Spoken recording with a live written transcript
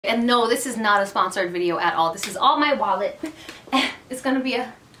And no, this is not a sponsored video at all. This is all my wallet. It's gonna be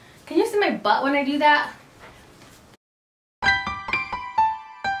a... Can you see my butt when I do that?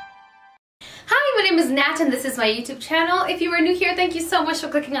 Hi, my name is Nat and this is my YouTube channel. If you are new here, thank you so much for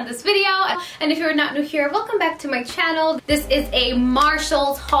clicking on this video. And if you're not new here, welcome back to my channel. This is a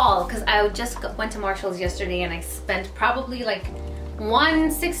Marshalls haul because I just went to Marshalls yesterday and I spent probably like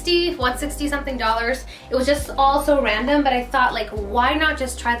 $160 something. It was just all so random, but I thought, like, why not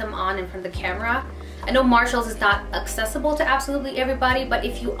just try them on in front of the camera? I know Marshalls is not accessible to absolutely everybody, but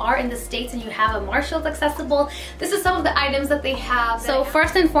if you are in the States and you have a Marshalls accessible, this is some of the items that they have. So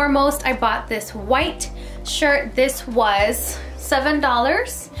first and foremost, I bought this white shirt. This was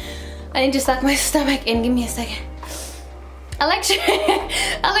 $7. I need to suck my stomach in. Give me a second. I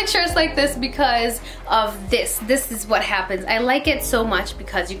like shirts like this because of this. This is what happens. I like it so much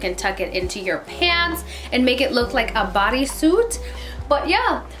because you can tuck it into your pants and make it look like a bodysuit. But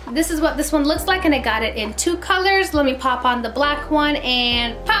yeah, this is what this one looks like, and I got it in 2 colors. Let me pop on the black one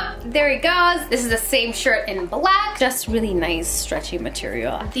and pop, there it goes. This is the same shirt in black. Just really nice stretchy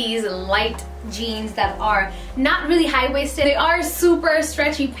material. These light jeans that are not really high-waisted. They are super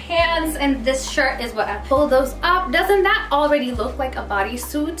stretchy pants, and this shirt is what I pull those up. Doesn't that already look like a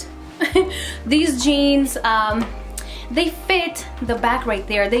bodysuit? These jeans, they fit the back right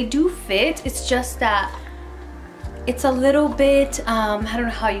there. They do fit. It's just that it's a little bit, I don't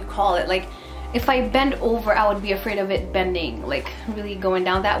know how you call it. Like, if I bend over, I would be afraid of it bending, like really going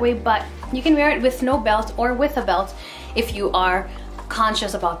down that way. But you can wear it with no belt or with a belt if you are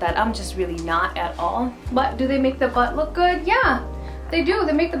conscious about that. I'm just really not at all. But do they make the butt look good? Yeah, they do.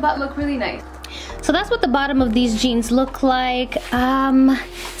 They make the butt look really nice. So that's what the bottom of these jeans look like.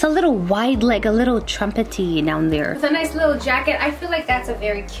 It's a little wide leg, a little trumpety down there. It's a nice little jacket. I feel like that's a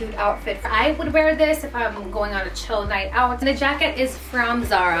very cute outfit. I would wear this if I'm going on a chill night out. And the jacket is from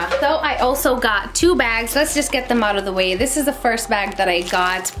Zara. So I also got 2 bags. Let's just get them out of the way. This is the first bag that I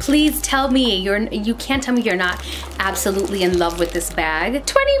got. Please tell me you can't tell me you're not absolutely in love with this bag.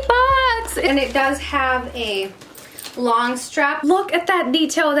 20 bucks! And it does have a long strap. Look at that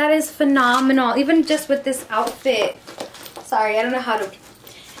detail. That is phenomenal. Even just with this outfit. Sorry, I don't know how to...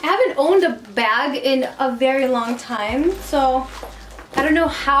 I haven't owned a bag in a very long time, so I don't know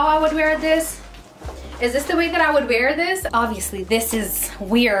how I would wear this. Is this the way that I would wear this? Obviously, this is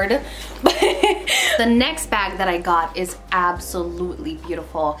weird. But the next bag that I got is absolutely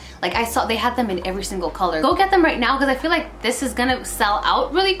beautiful. Like, I saw they had them in every single color. Go get them right now because I feel like this is gonna sell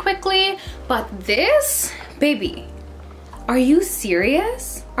out really quickly. But this, baby, are you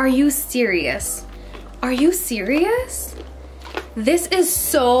serious? Are you serious? Are you serious? This is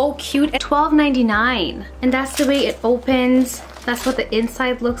so cute. $12.99, and that's the way it opens. That's what the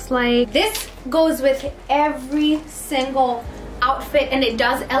inside looks like. This goes with every single outfit, and it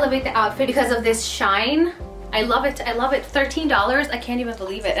does elevate the outfit because of this shine. I love it. I love it. $13. I can't even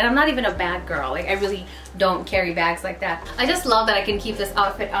believe it. And I'm not even a bag girl. Like, I really don't carry bags like that. I just love that I can keep this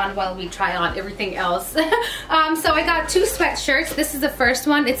outfit on while we try on everything else. So I got 2 sweatshirts. This is the first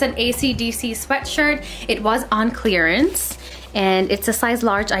one. It's an AC/DC sweatshirt. It was on clearance, and it's a size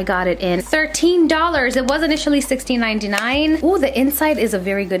large. I got it in $13. It was initially $16.99. Ooh, the inside is a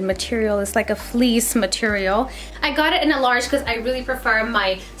very good material. It's like a fleece material. I got it in a large because I really prefer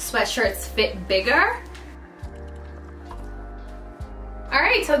my sweatshirts fit bigger.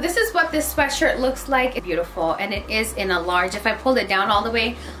 Alright, so this is what this sweatshirt looks like. It's beautiful, and it is in a large. If I pulled it down all the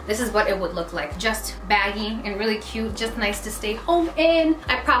way, this is what it would look like. Just baggy and really cute, just nice to stay home in.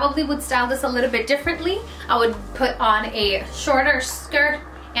 I probably would style this a little bit differently. I would put on a shorter skirt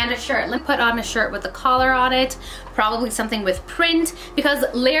and a shirt. Let's put on a shirt with a collar on it, probably something with print, because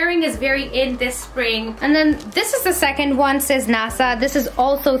layering is very in this spring. And then this is the second one, says NASA. This is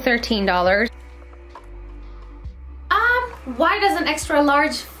also $13. Why does an extra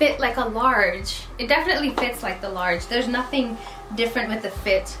large fit like a large? It definitely fits like the large. There's nothing different with the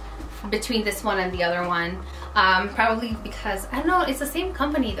fit between this one and the other one. Probably because, I don't know, it's the same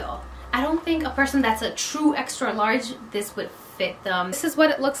company though. I don't think a person that's a true extra large, this would fit them. This is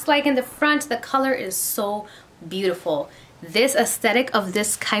what it looks like in the front. The color is so beautiful. This aesthetic of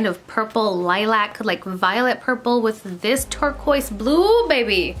this kind of purple lilac, like violet purple with this turquoise blue,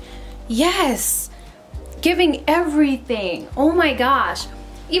 baby. Yes. Giving everything. Oh my gosh.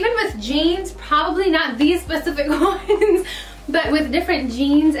 Even with jeans, probably not these specific ones, but with different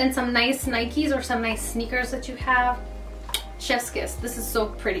jeans and some nice Nikes or some nice sneakers that you have, chef's kiss. This is so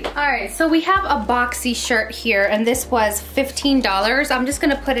pretty. All right, so we have a boxy shirt here, and this was $15. I'm just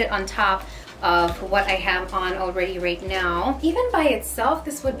gonna put it on top of what I have on already right now. Even by itself,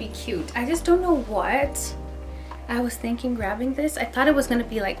 this would be cute. I just don't know what. I was thinking grabbing this. I thought it was gonna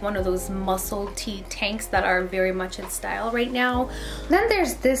be like one of those muscle tee tanks that are very much in style right now. Then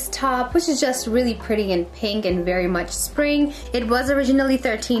there's this top, which is just really pretty in pink and very much spring. It was originally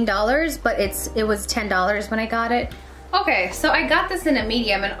 $13, but it was $10 when I got it. Okay, so I got this in a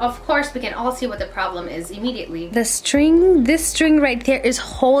medium, and of course we can all see what the problem is immediately. The string, this string right there is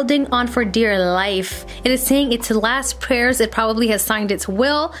holding on for dear life. It is saying its last prayers. It probably has signed its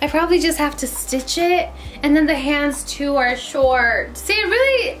will. I probably just have to stitch it, and then the hands too are short. See, it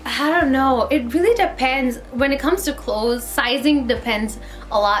really, I don't know. It really depends. When it comes to clothes, sizing depends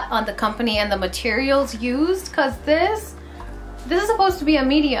a lot on the company and the materials used, because this is supposed to be a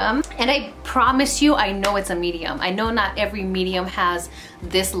medium, and I promise you, I know it's a medium. I know not every medium has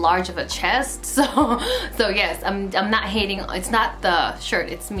this large of a chest, so yes, I'm not hating. It's not the shirt,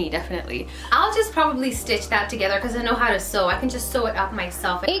 it's me, definitely. I'll just probably stitch that together because I know how to sew. I can just sew it up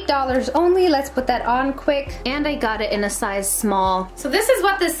myself. $8 only. Let's put that on quick. And I got it in a size small. So this is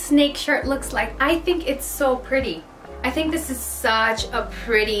what this snake shirt looks like. I think it's so pretty. I think this is such a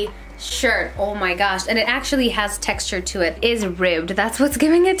pretty shirt. Oh my gosh. And it actually has texture to it. It is ribbed. That's what's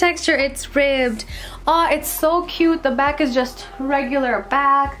giving it texture. It's ribbed. Oh, it's so cute. The back is just regular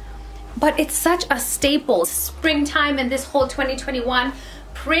back, but it's such a staple. Springtime and this whole 2021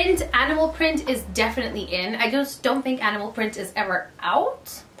 print, animal print is definitely in. I just don't think animal print is ever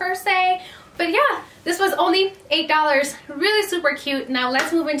out per se. But yeah, this was only $8. Really super cute. Now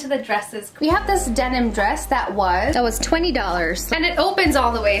let's move into the dresses. We have this denim dress that was $20. And it opens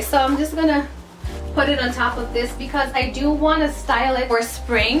all the way, so I'm just gonna put it on top of this because I do want to style it for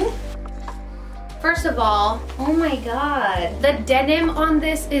spring. First of all, oh my god, the denim on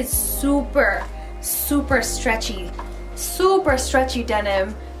this is super stretchy. Super stretchy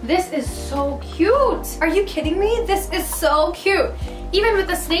denim. This is so cute. Are you kidding me? This is so cute. Even with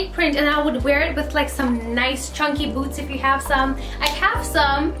the snake print, and I would wear it with like some nice chunky boots if you have some. I have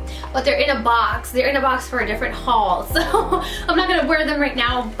some, but they're in a box. They're in a box for a different haul, so I'm not gonna wear them right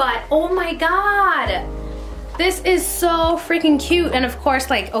now, but oh my god. This is so freaking cute. And of course,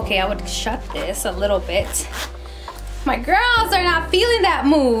 like, okay, I would shut this a little bit. My girls are not feeling that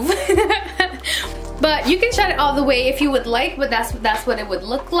move. But you can shut it all the way if you would like, but that's what it would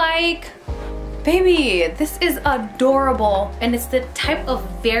look like. Baby, this is adorable, and it's the type of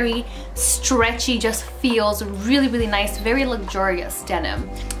very stretchy, just feels really nice, very luxurious denim,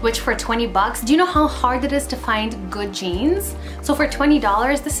 which for 20 bucks, do you know how hard it is to find good jeans? So for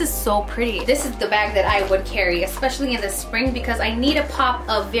 $20, this is so pretty. This is the bag that I would carry, especially in the spring, because I need a pop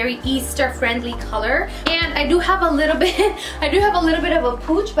of very Easter friendly color. And I do have a little bit, of a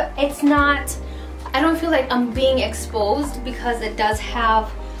pooch, but it's not, I don't feel like I'm being exposed because it does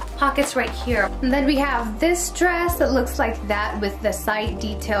have pockets right here. And then we have this dress that looks like that with the side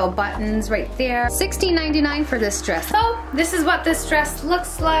detail buttons right there. $16.99 for this dress. So this is what this dress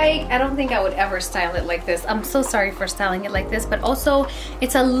looks like. I don't think I would ever style it like this. I'm so sorry for styling it like this, but also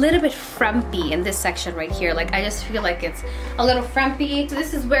it's a little bit frumpy in this section right here. Like, I just feel like it's a little frumpy. So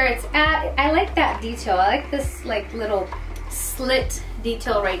this is where it's at. I like that detail. I like this like little slit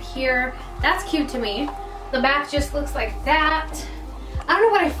detail right here. That's cute to me. The back just looks like that. I don't know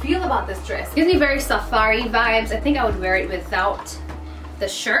what I feel about this dress. It gives me very safari vibes. I think I would wear it without the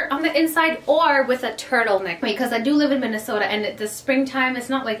shirt on the inside or with a turtleneck, because I do live in Minnesota, and the springtime, it's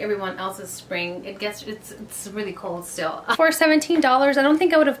not like everyone else's spring. It's really cold still. For $17, I don't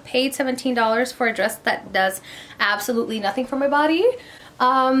think I would have paid $17 for a dress that does absolutely nothing for my body.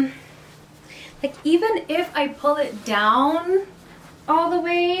 Like, even if I pull it down all the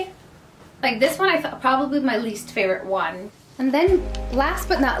way, like this one, I thought probably my least favorite one. And then last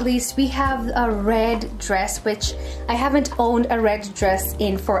but not least, we have a red dress, which I haven't owned a red dress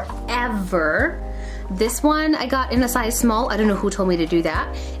in forever. This one I got in a size small. I don't know who told me to do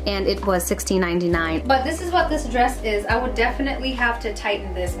that. And it was $16.99. But this is what this dress is. I would definitely have to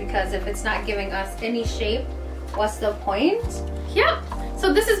tighten this, because if it's not giving us any shape, what's the point? Yeah.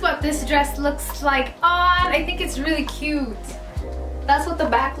 So this is what this dress looks like on. I think it's really cute. That's what the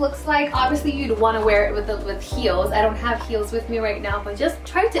back looks like. Obviously, you'd want to wear it with heels. I don't have heels with me right now, but just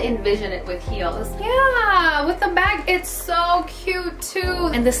try to envision it with heels. Yeah, with the bag, it's so cute too.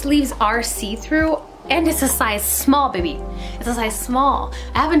 And the sleeves are see-through, and it's a size small, baby. It's a size small.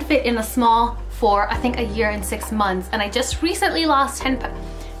 I haven't fit in a small for, I think, a year and 6 months, and I just recently lost 10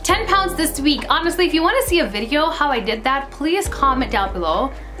 pounds this week. Honestly, if you want to see a video how I did that, please comment down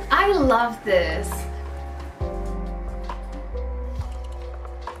below. I love this.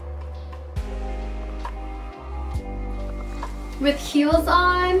 With heels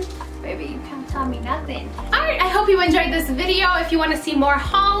on, Baby, you can't tell me nothing. Alright, I hope you enjoyed this video. If you want to see more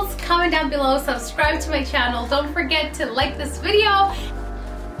hauls, comment down below, subscribe to my channel. Don't forget to like this video.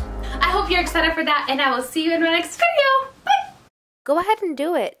 I hope you're excited for that, and I will see you in my next video. Bye! Go ahead and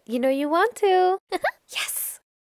do it. You know you want to.